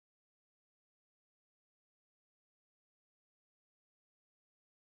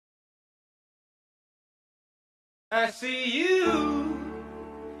I see you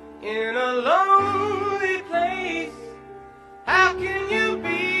in a lonely place. How can you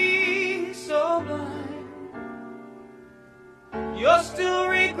be so blind? You're still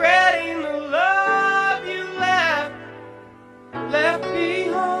regretting the love you left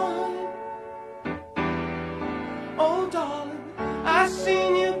behind. Oh darling, I've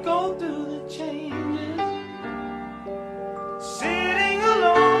seen you go through the changes, sitting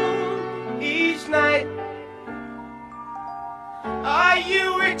alone each night. Are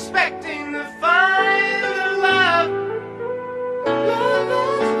you expecting to find the love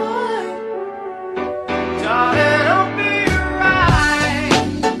that's mine? Darling, I'll be right.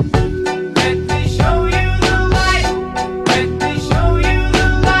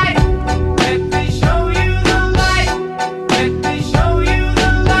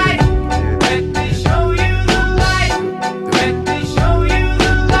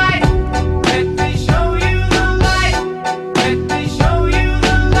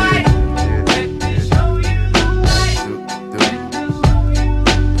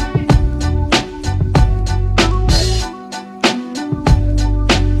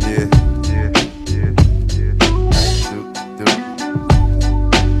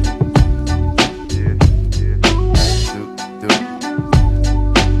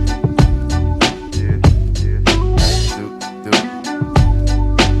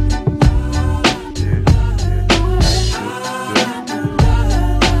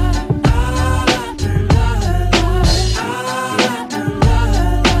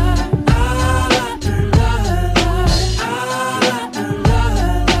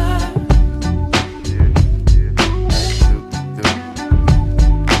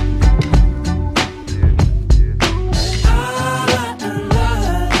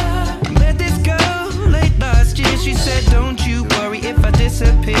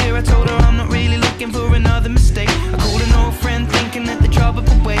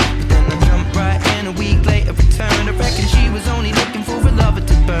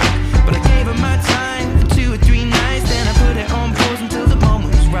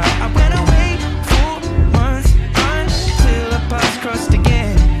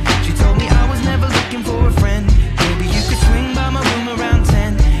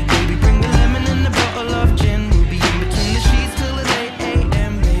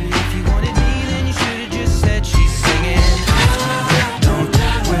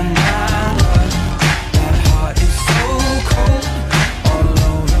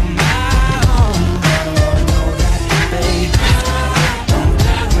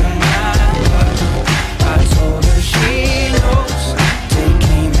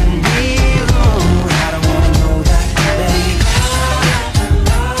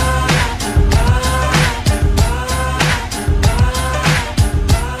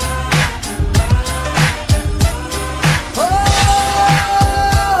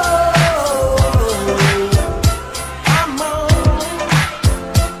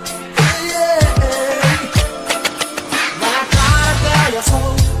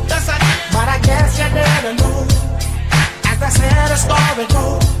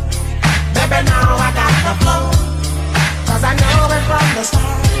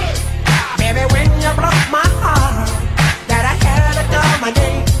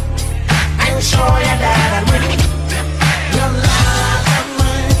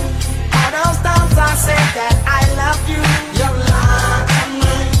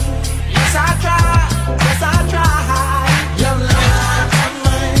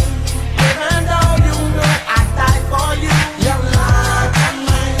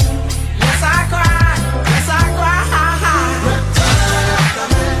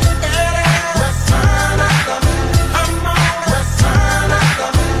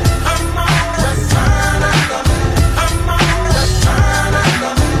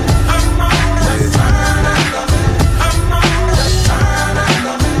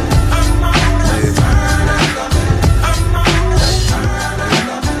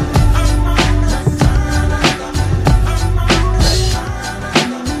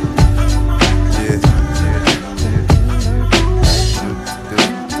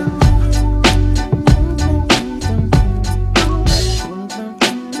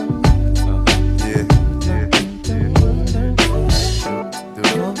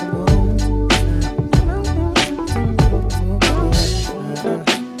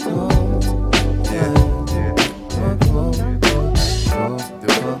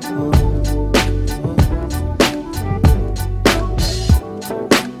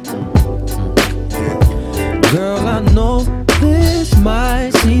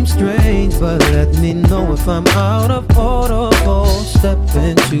 seem strange, but let me know if I'm out of order for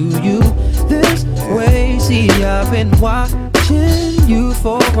stepping to you this way. See, I've been watching you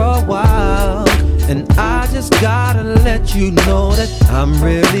for a while, and I just gotta let you know that I'm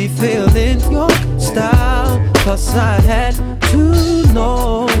really feeling your style. Plus I had to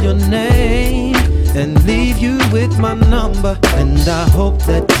know your name and leave you with my number, and I hope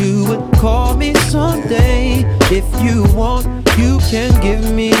that you would call me someday. If you want, you can give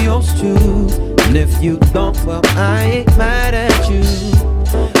me yours too, and if you don't, well, I ain't mad at you.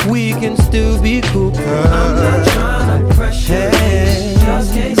 We can still be cool, girl. I'm not trying to pressure you,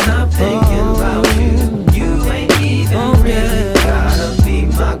 just can't stop thinking about you. You ain't even really gotta be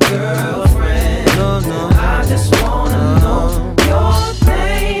my girlfriend. No, I just wanna know your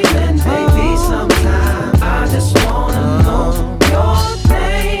name, and maybe sometime I just wanna know your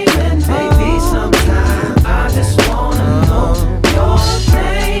name, and maybe sometime I just wanna know your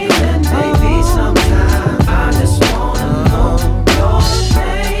name, and maybe sometime I just wanna know your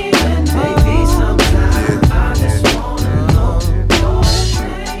name, and maybe sometime I just wanna know your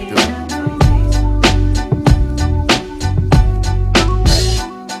name.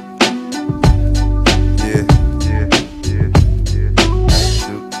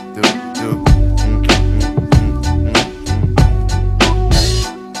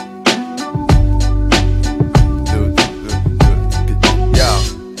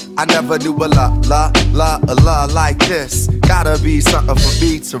 I never knew a love like this. Gotta be something for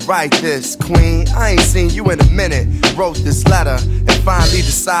me to write this. Queen, I ain't seen you in a minute. Wrote this letter and finally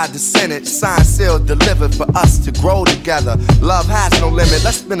decided to send it. Signed, sealed, delivered for us to grow together. Love has no limit,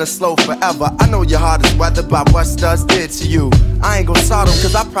 let's spin it slow forever. I know your heart is weathered by what studs did to you. I ain't gon' sort them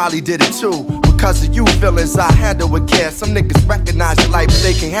cause I probably did it too. Because of you feelings I handle with care. Some niggas recognize your life but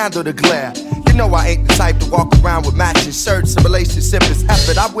they can't handle the glare. You know I ain't the type to walk around with matching shirts. A relationship is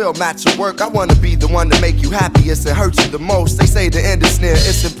effort, I will match your work. I wanna be the one to make you happiest and hurt you the most. They say the end is near,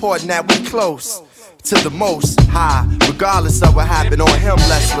 it's important that we close to the most high. Regardless of what happened on him,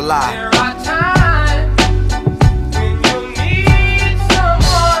 let's rely. There are times when you need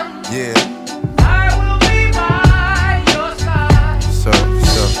someone. Yeah. I will be by your side. So.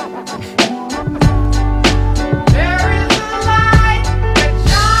 There is a light that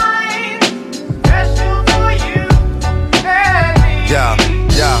shines special for you and me.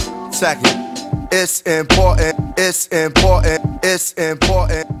 Yeah, second. It's important, it's important, it's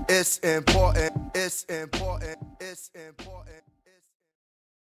important, it's important, it's important, it's important.